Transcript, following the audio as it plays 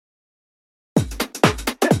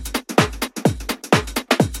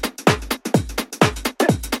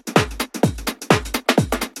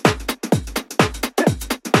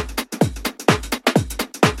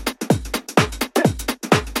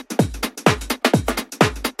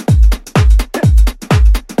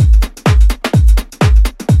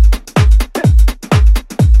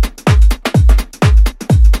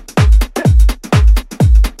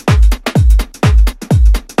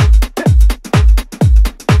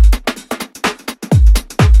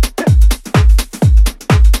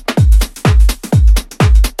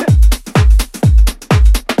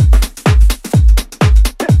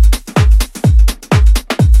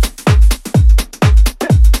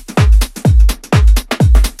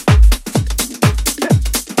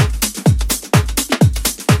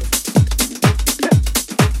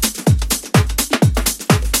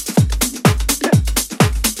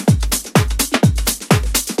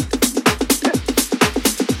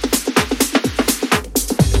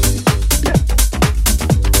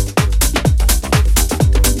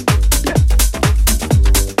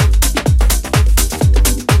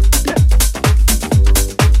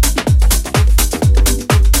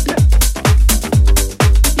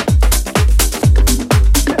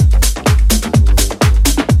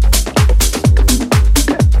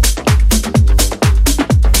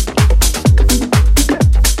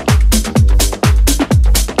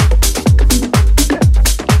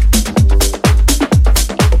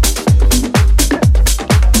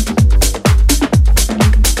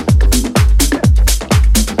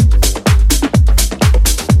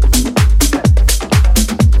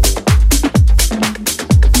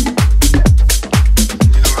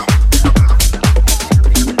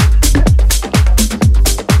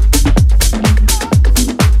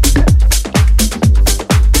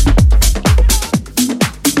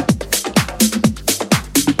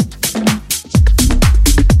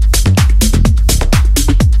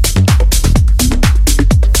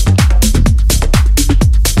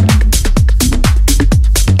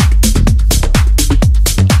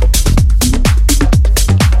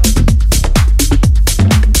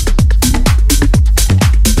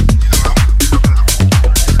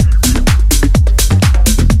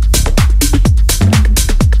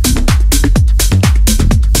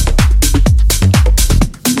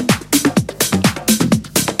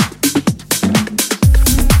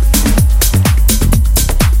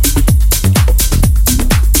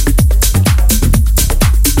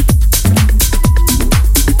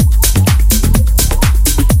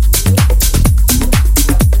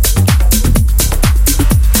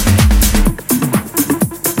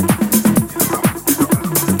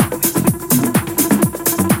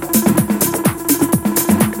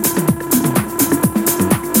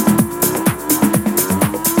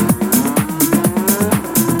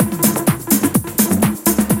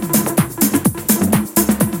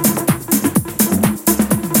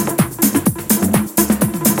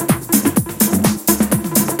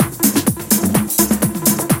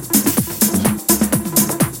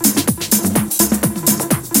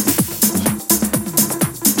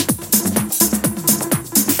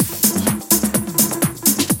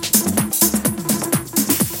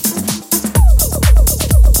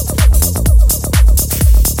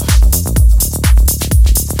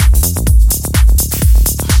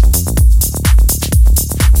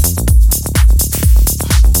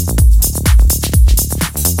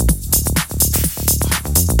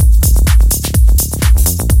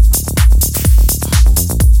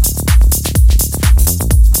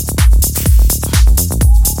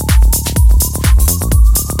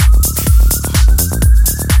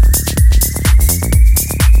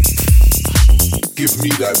me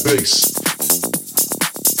that bass.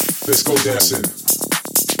 Let's go dancing.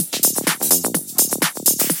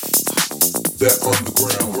 That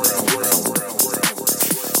underground.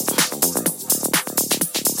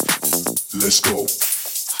 Let's go.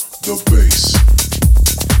 The bass.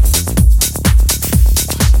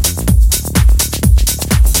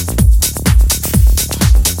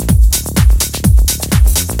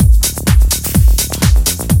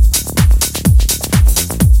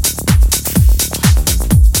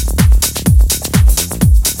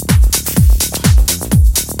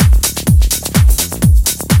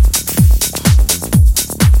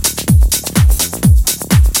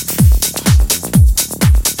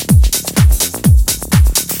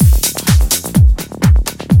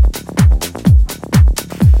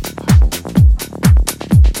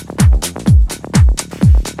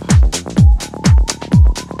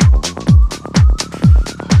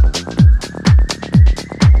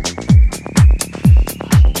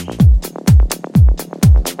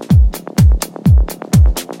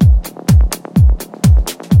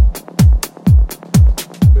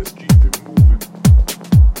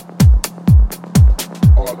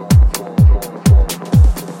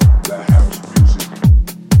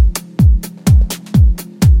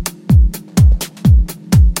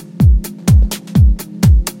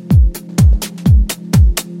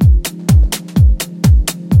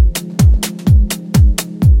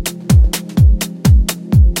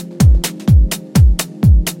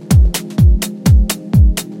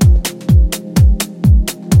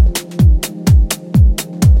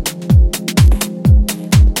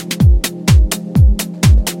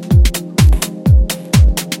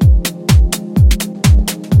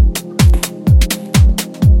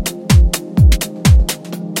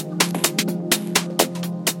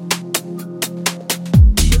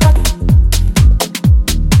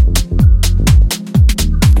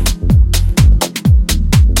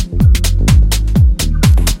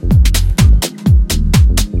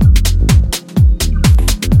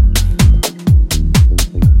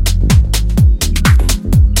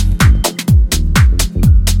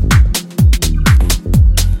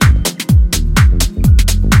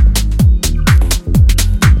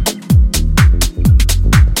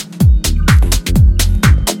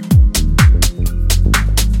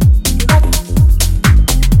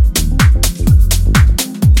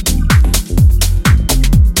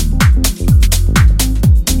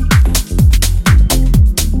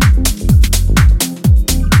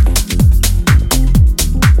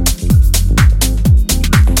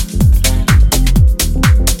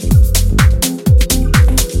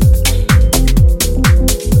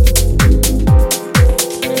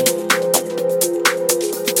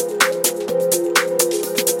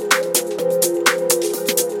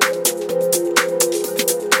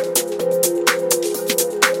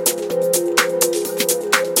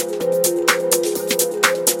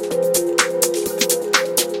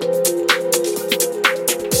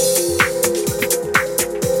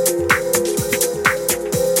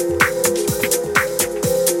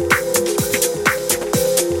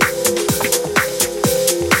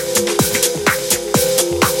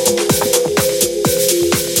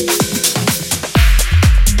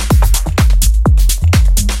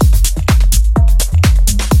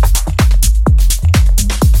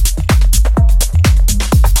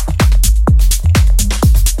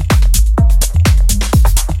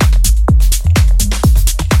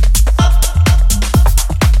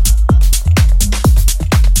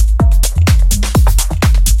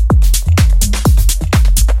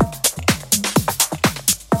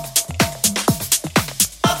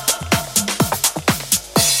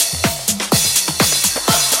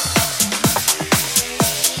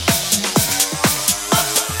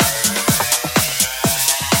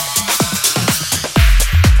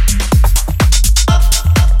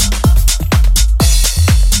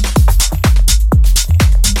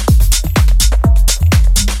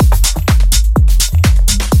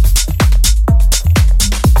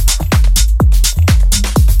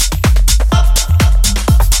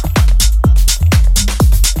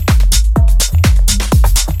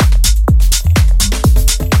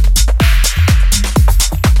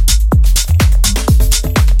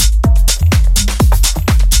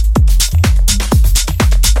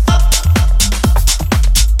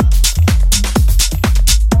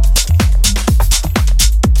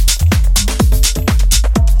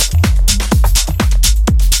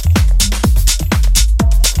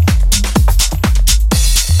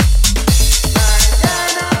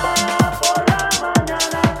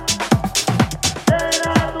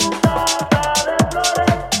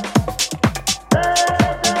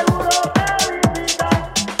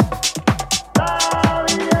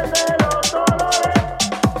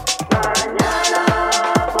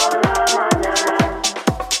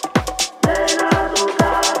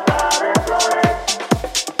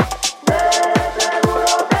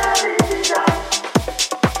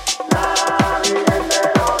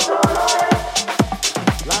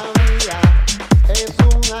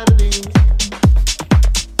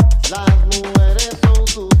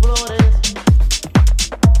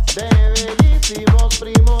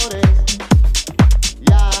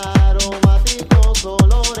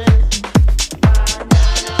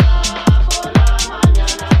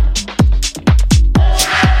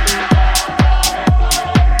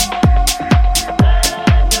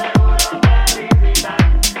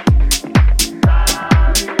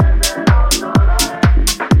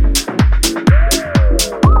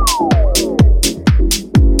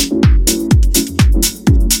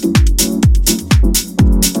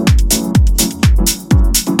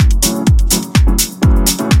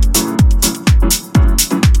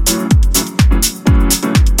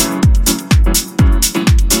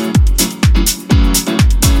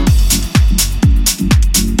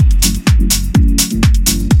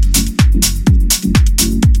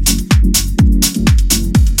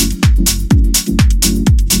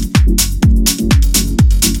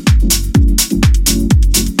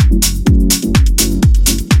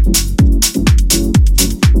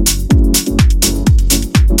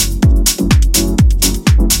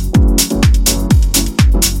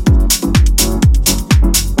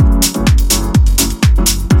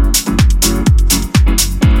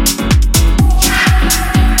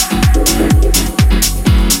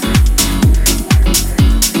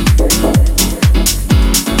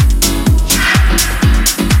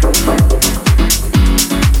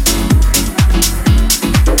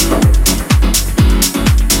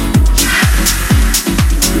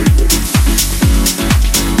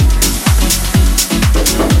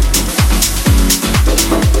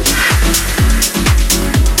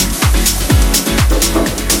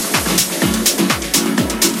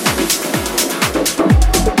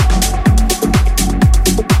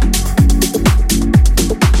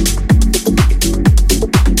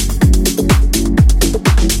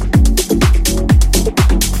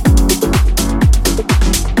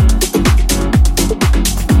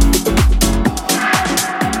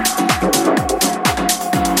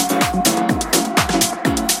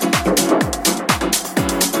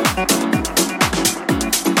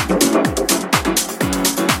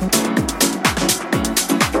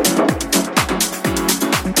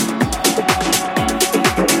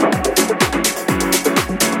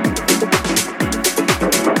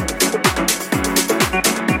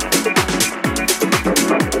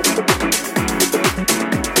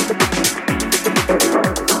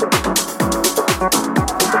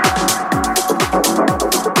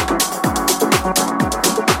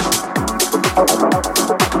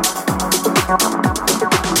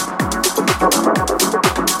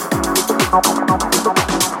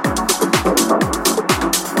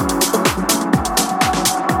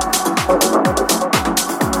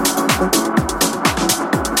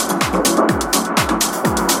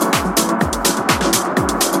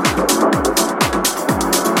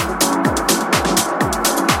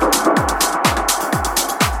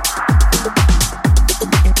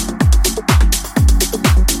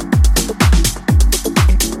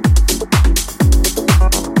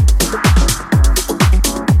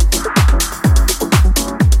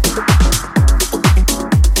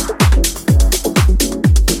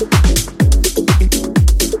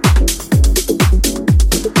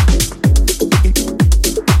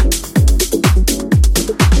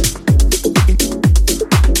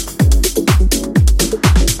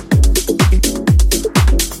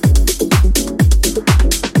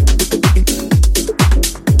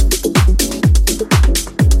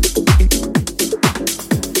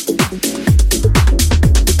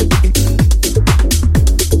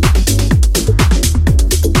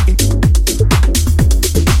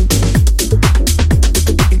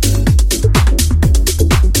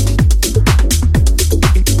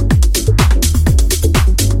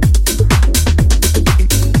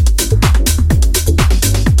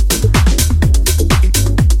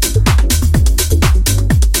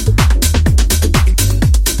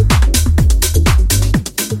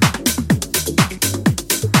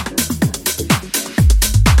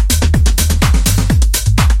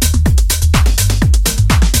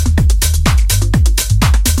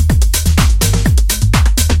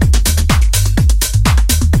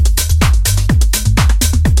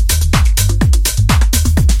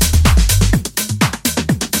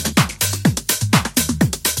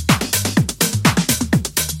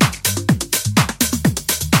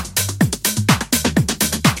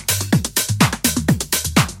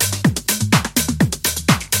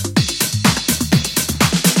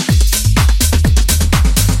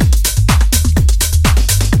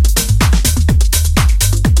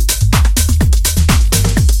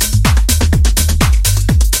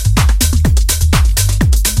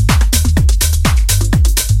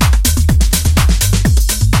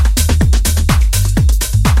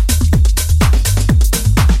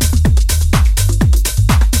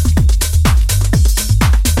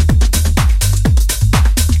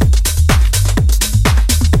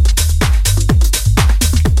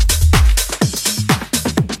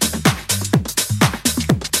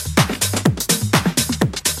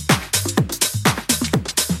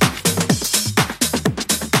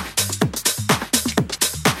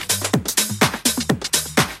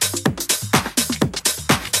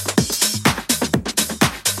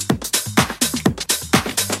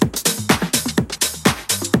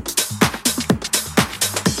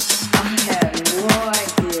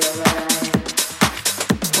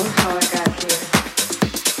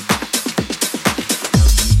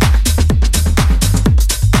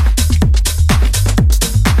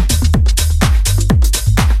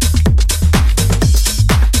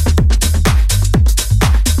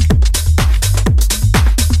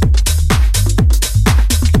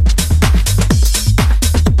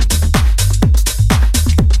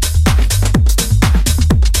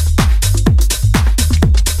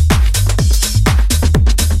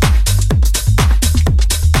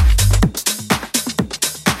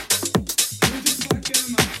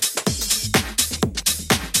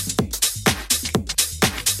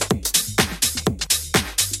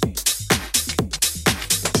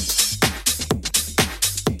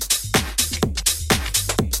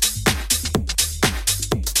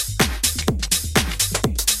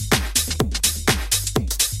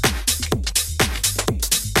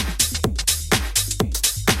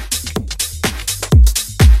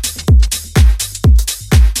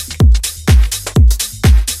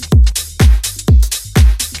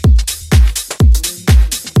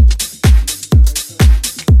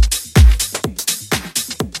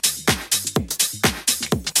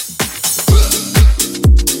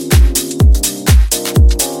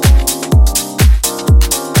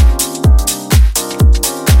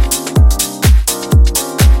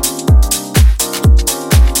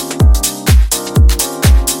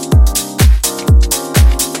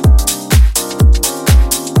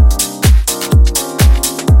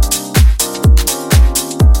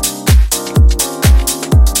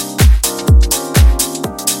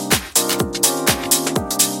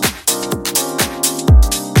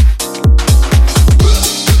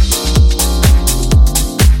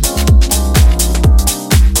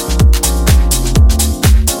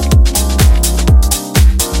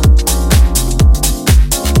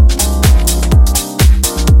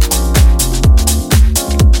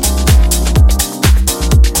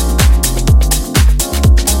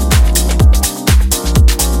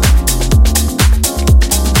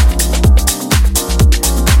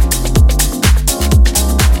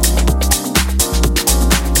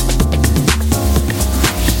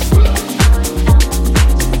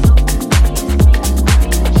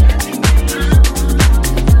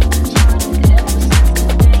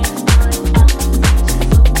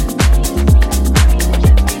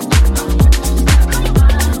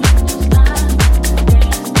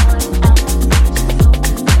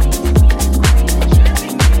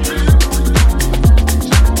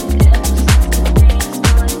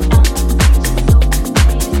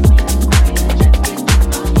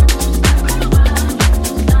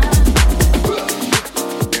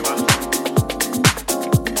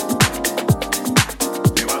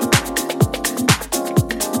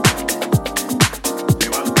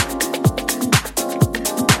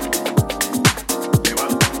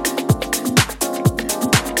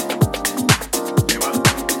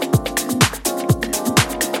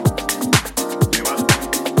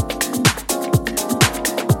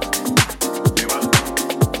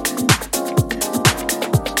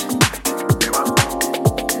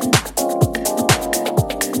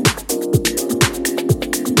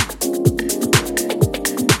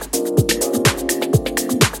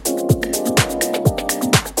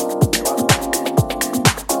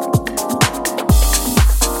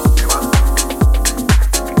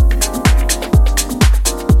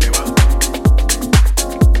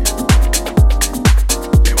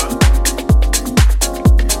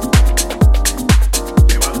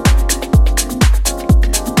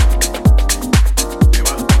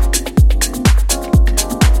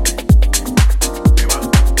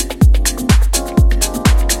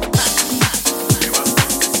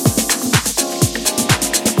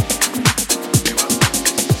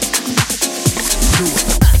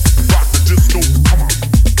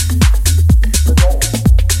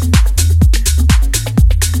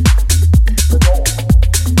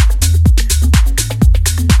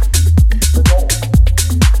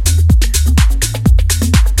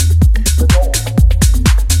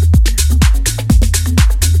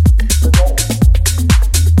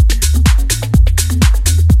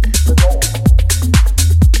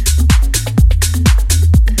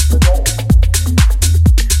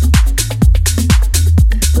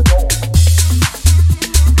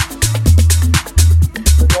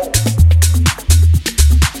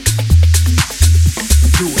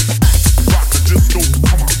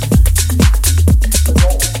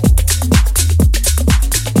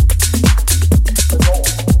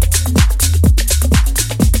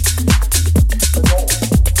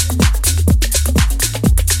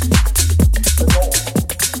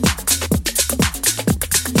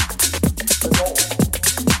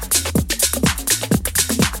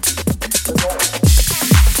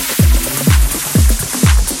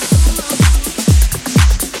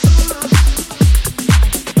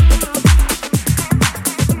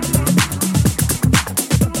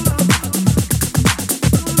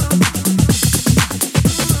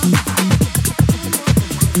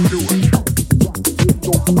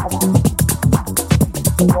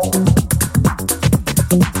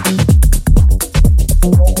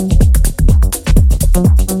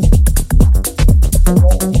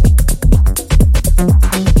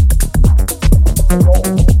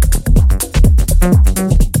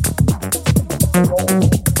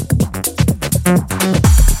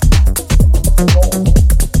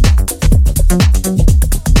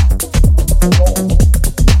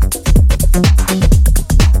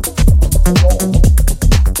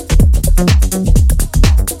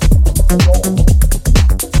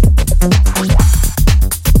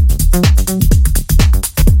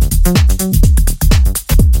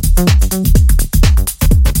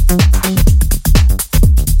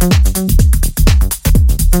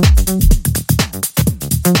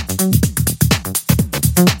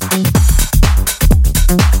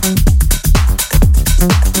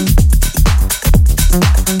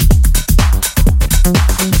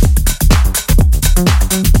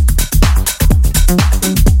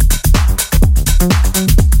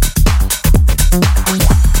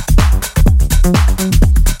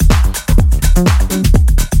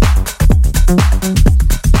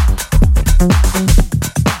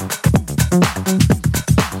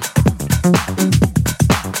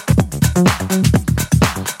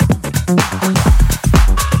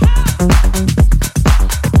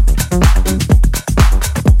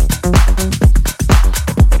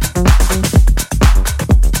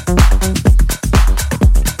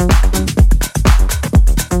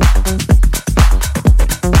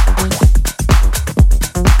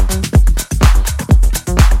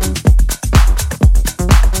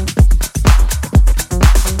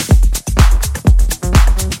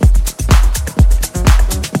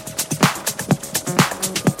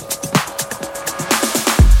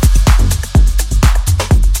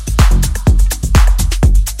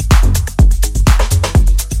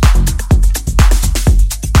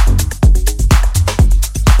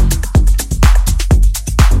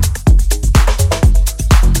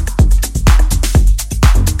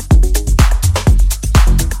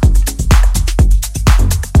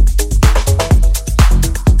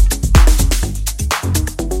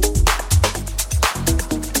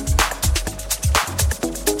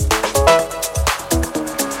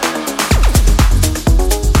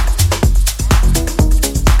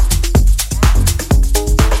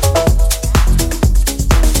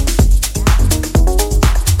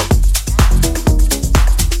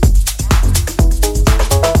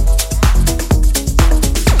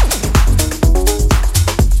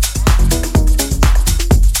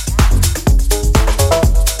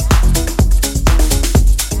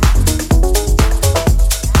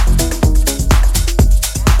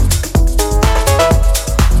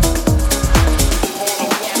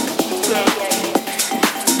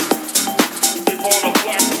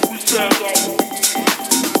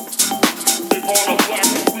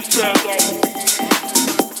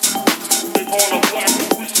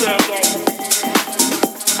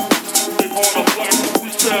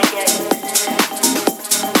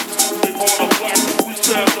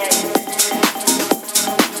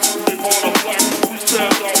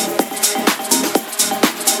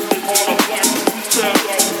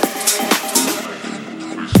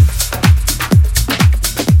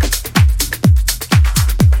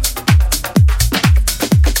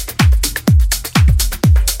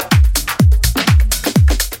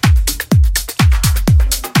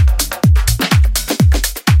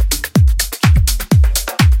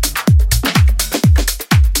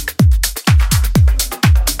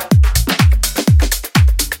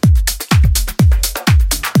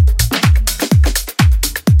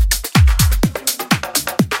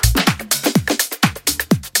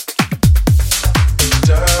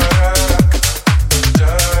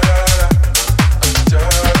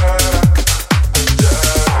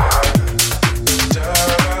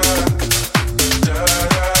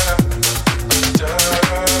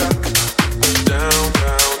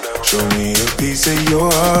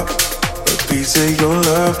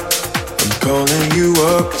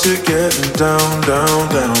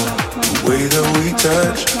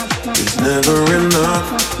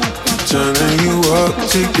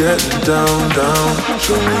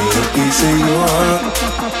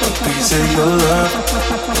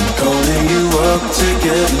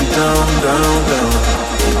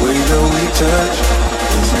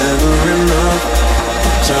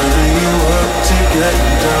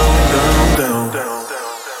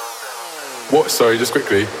 Sorry, just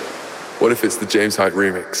quickly. What if it's the James Hyde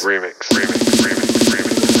remix?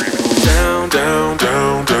 Down, down,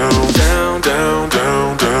 down, down, down, down, down,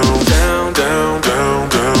 down, down, down, down, down,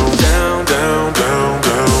 down, down, down,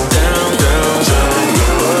 down, down, down, turning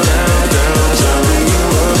you up, down, down, turning you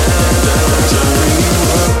up, down, turning you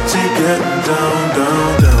up.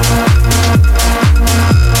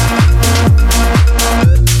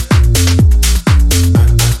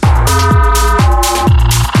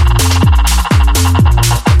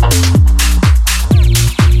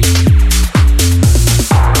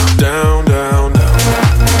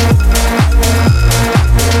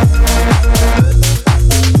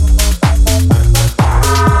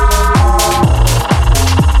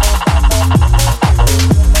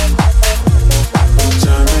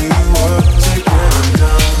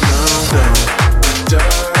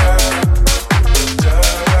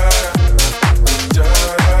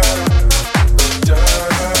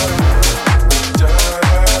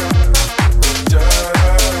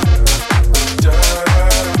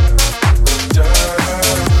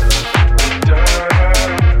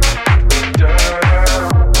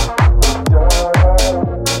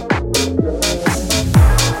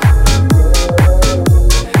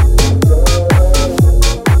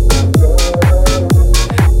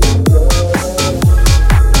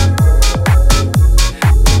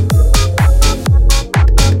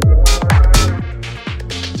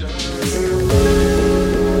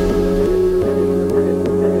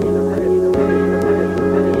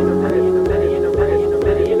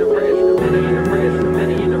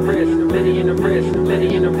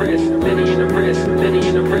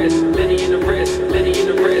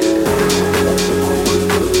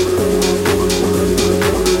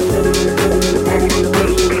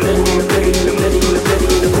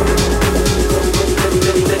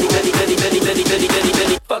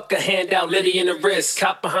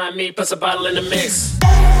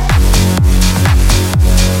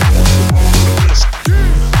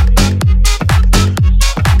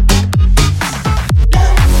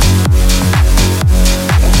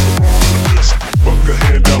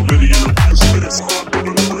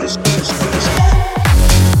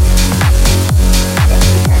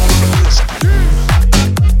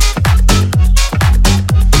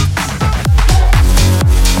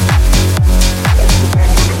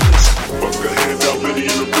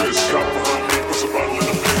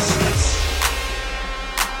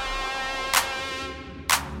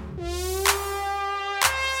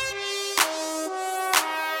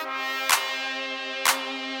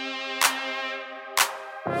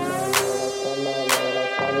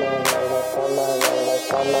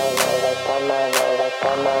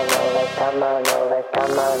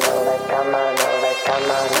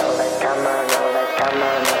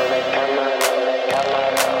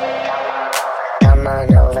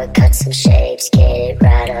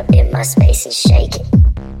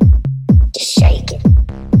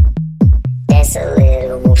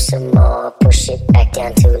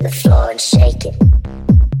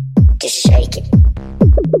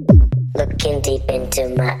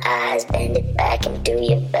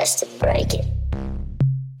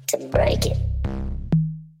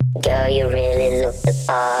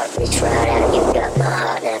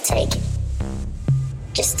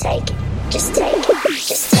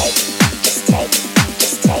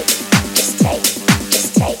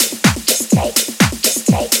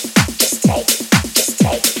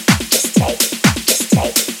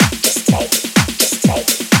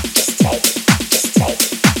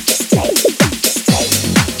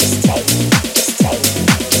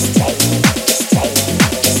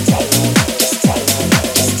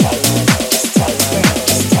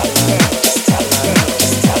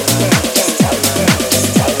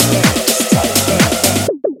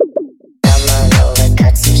 Come on over,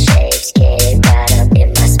 cut some shapes, get it right.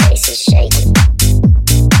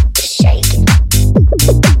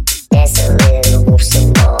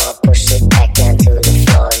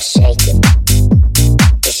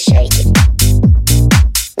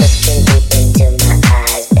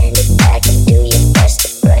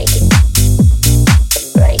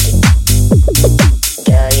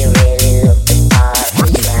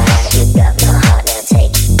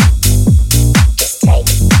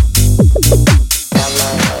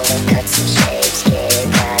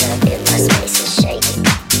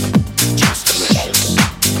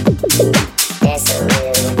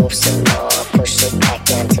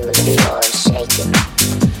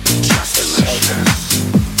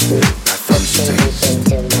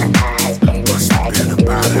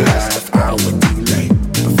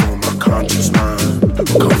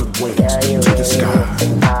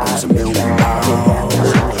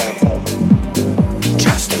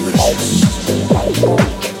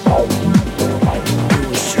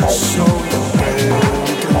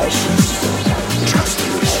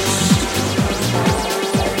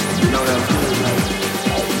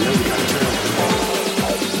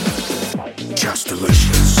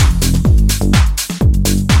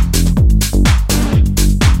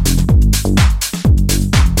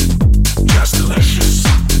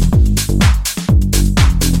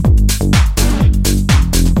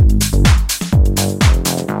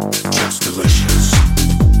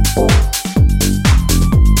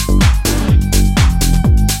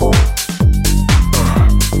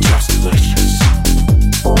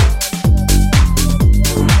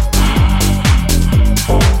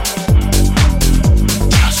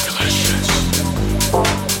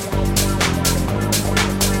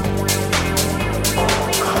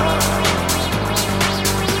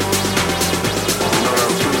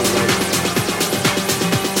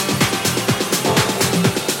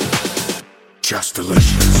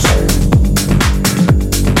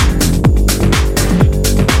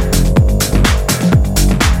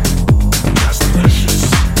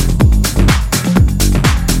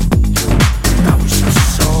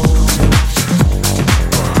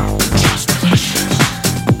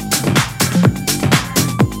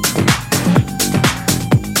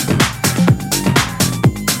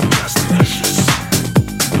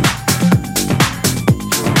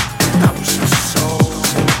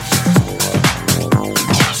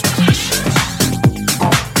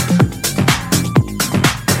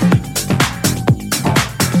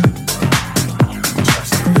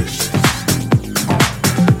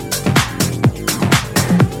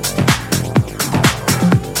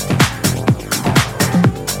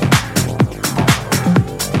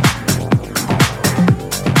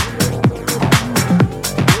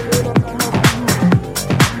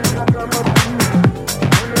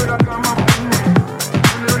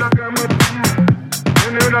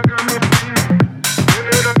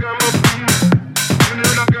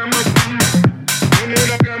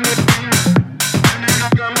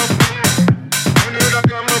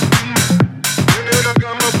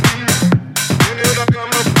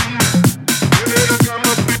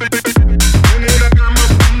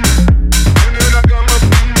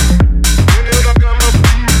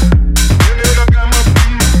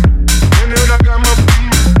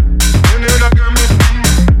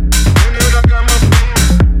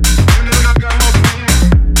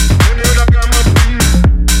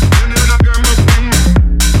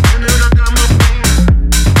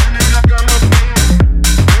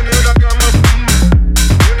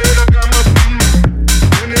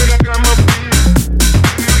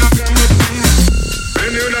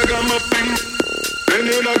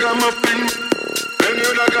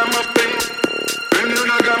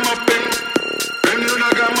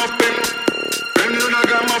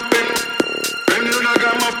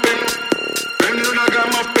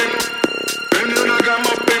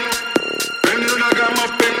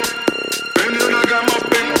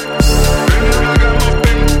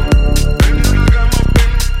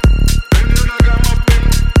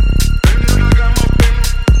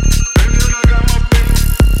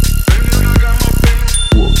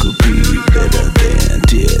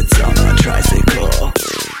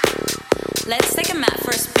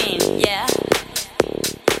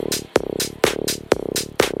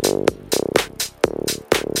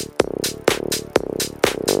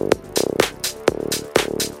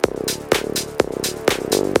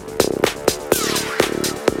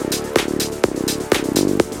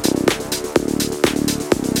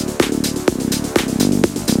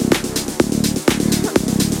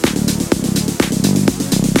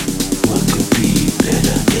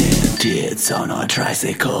 On a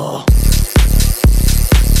tricycle.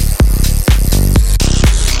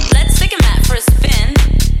 Let's take a mat for a spin.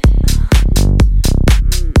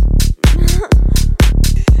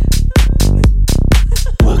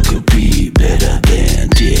 What could be better than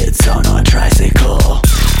tits on a tricycle?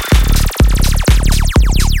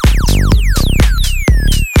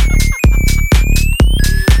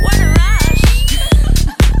 What a rush!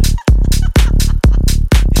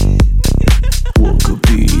 What could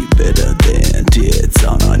be better than tits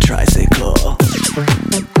on a tricycle?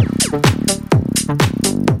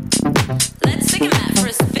 Let's take a mat for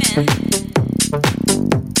a spin.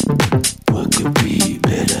 What could be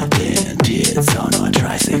better than tits on a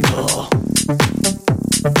tricycle?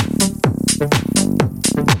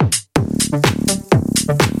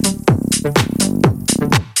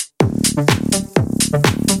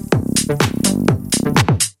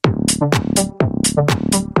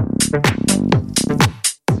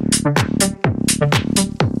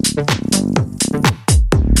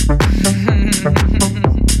 Burning.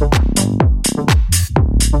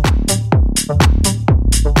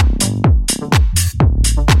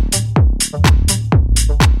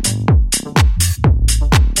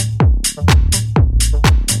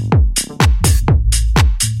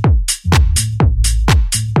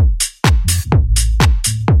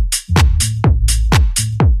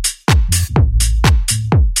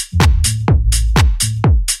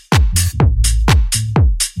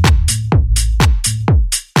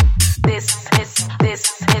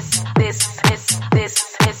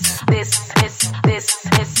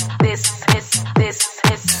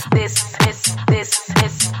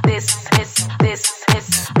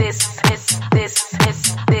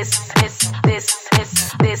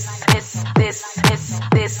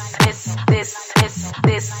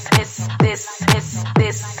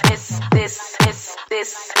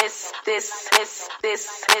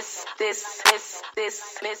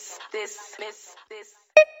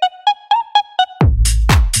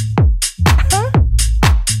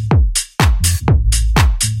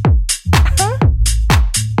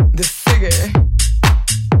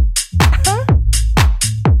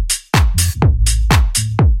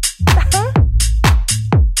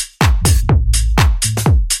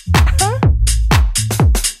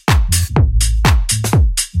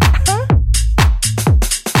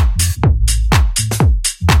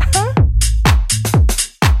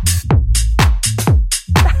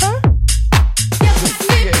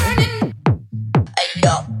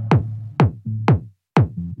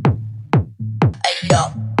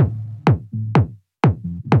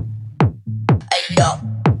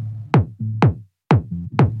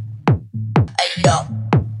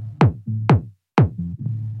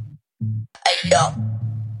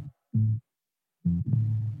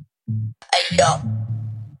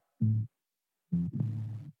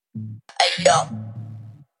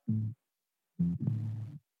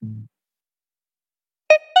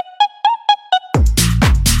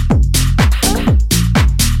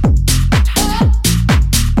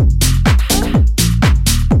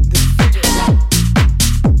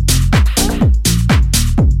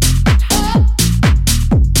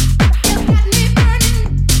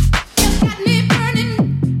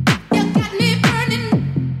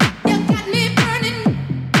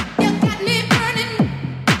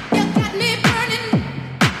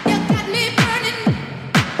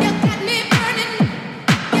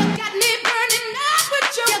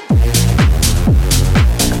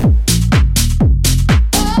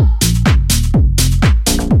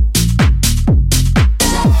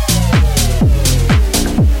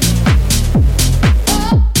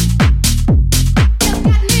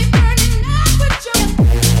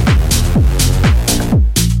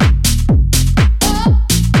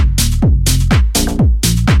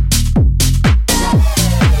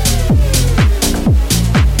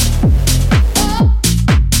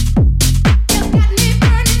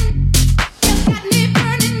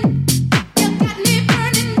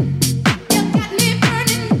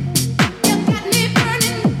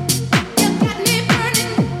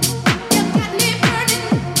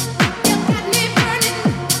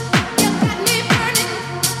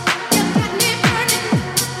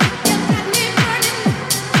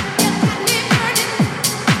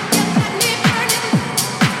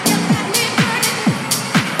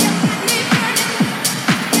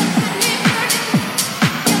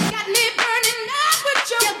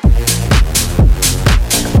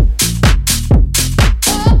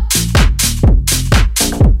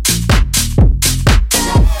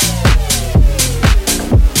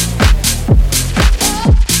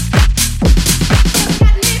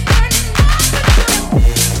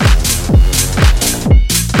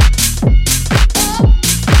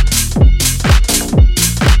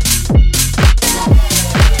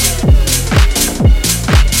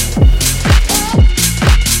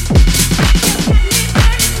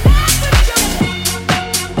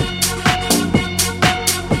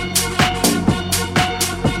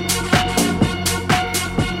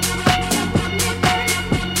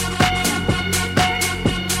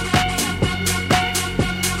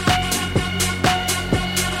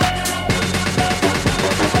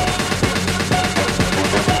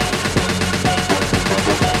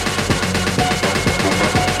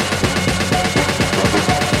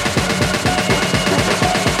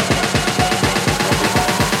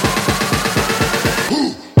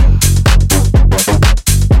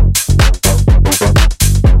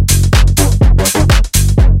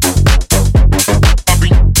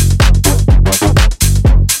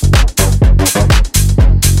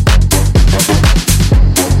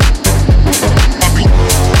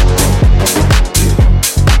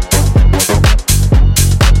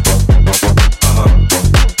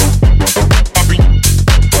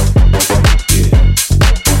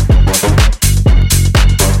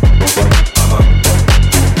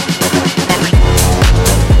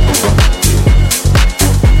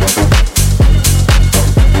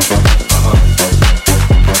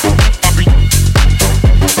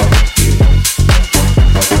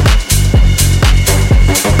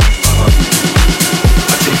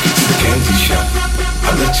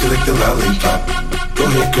 take the lollipop. Go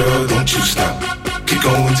ahead, girl, don't you stop. Keep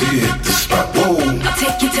going till you hit the spot. Whoa. I'll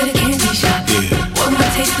take you to the candy shop. Yeah. One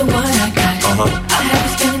more taste of what I got. I'll have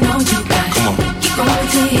you spending all you got. Come on. Keep going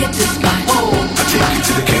till you hit the spot. Whoa. I'll take you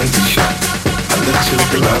to the candy shop. I'll let you lick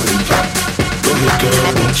the lollipop. Go ahead,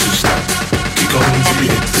 girl, don't you stop. Keep going till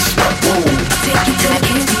you hit the spot. Whoa. I'll take you to the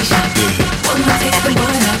candy shop. Yeah. One more taste of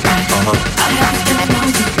what I got. I'll have you spending all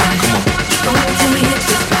you got. Come on. Keep going till you hit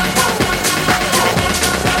the spot.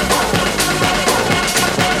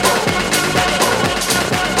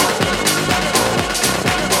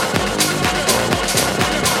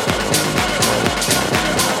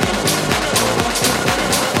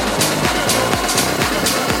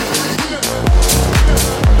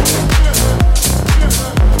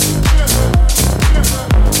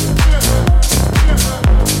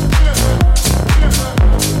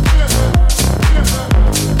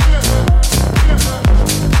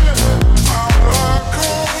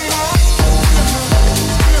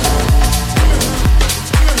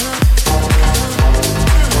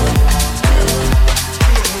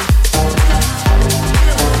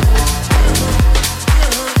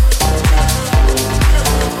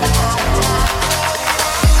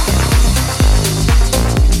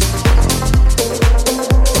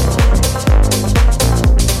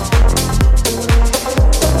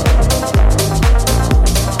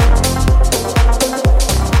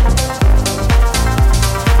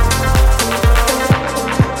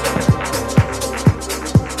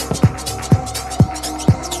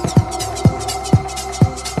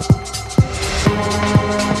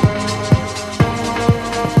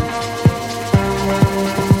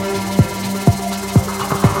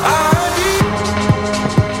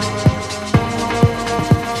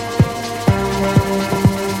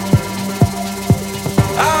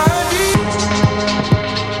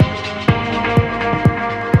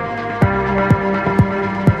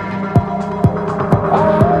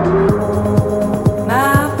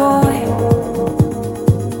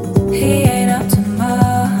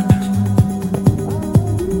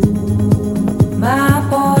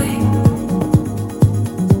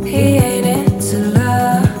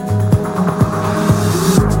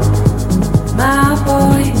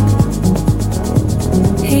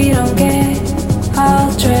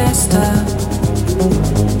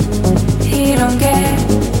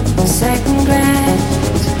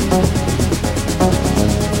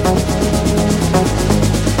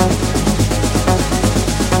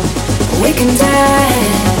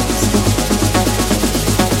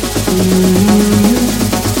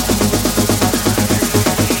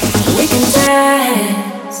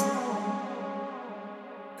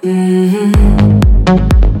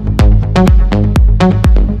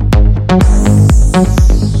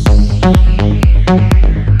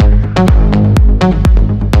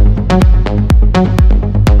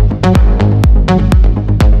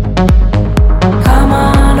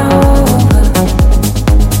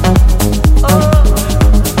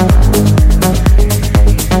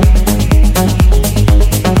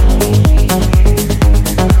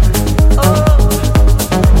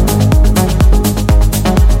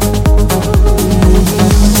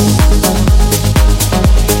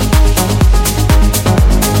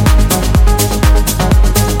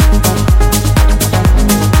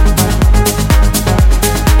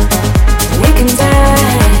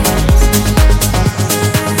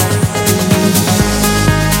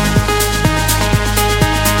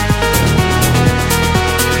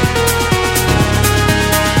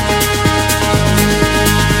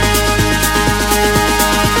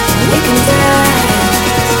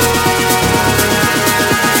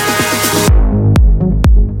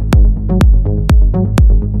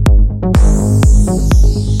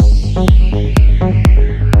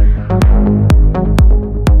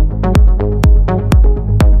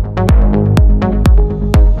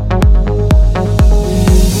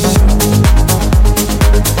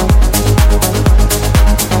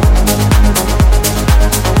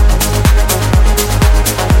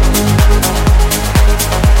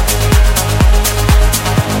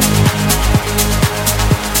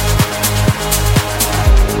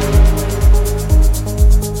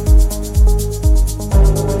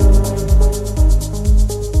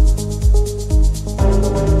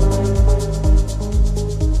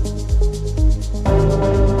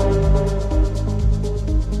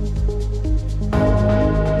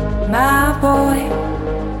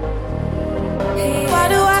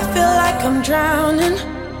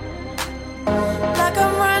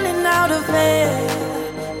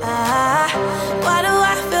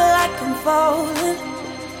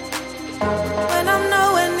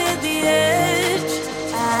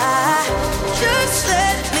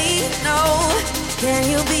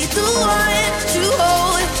 Can you be the one to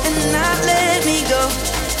hold and not let me go?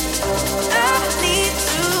 I need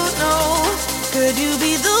to know. Could you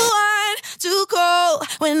be the one to call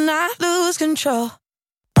when I lose control?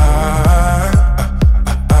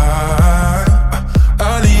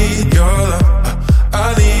 I need your love.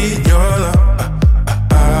 I need your love.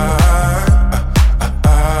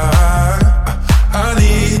 I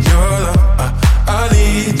need your love. I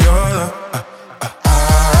need your love.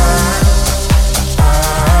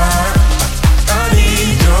 I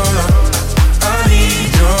need your love. I need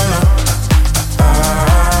your love.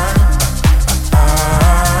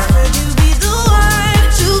 Could you be the one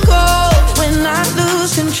to call when I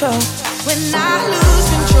lose control? When I lose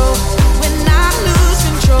control. When I lose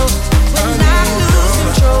control. When I lose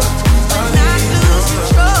control. When I lose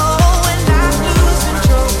control. When I lose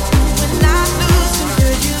control. When I lose control.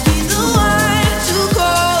 Could you be the one to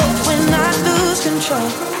call when I lose control?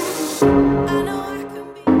 I know I can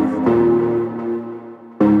be.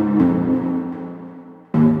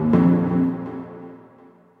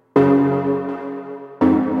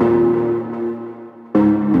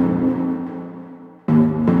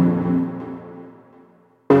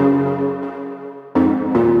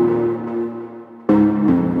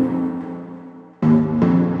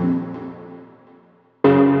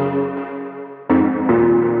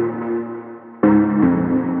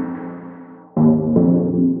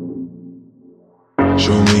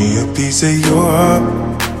 Show me a piece of your heart,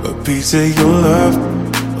 a piece of your love.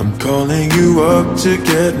 I'm calling you up to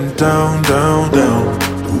getting down, down, down.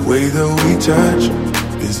 The way that we touch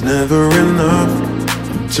is never enough.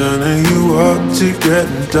 I'm turning you up to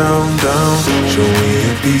getting down, down. Show me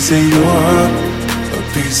a piece of your heart, a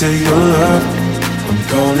piece of your love. I'm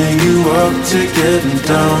calling you up to getting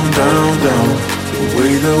down, down, down. The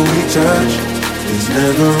way that we touch is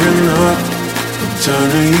never enough.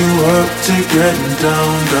 Turning you up to getting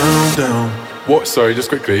down, down, down. What? Sorry, just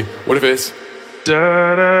quickly. What if it's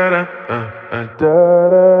Da da da, da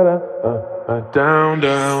da da, down,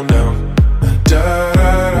 down, down. Da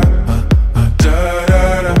da da, da da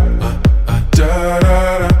da, da da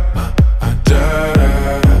da, da da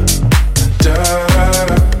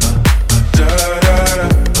da,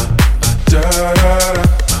 da da da,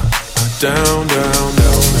 down, down,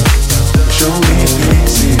 down. Show me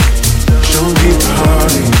easy. Show me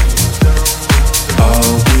party.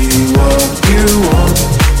 I'll be what you want,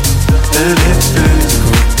 and it's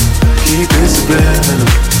physical. Keep it subliminal.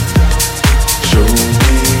 Show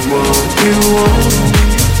me what you want.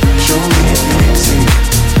 Show me easy.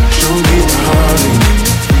 Show me party.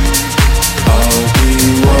 I'll be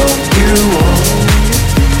what you want,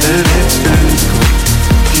 and it's physical.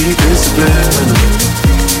 Keep it subliminal.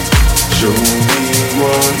 Show me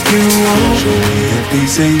what you want. Show me a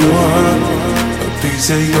piece of your heart, a piece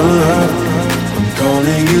of your love. I'm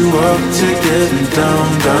calling you up to getting down,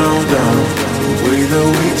 down, down. The way that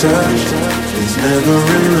we touch is never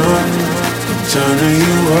enough. I'm turning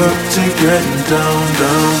you up to getting down,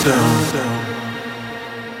 down, down, down.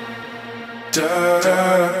 Da da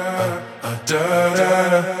da, da da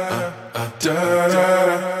da,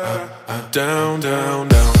 down, down, down,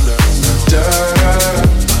 down, da da.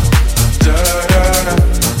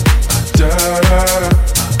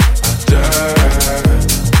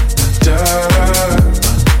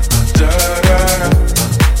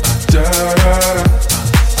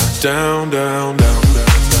 Down, down, down, down.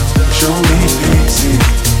 Show me easy,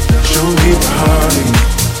 show me party.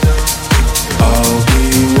 I'll be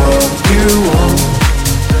what you want,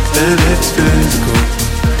 and it's physical.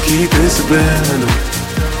 Keep it subliminal.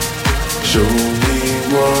 Show me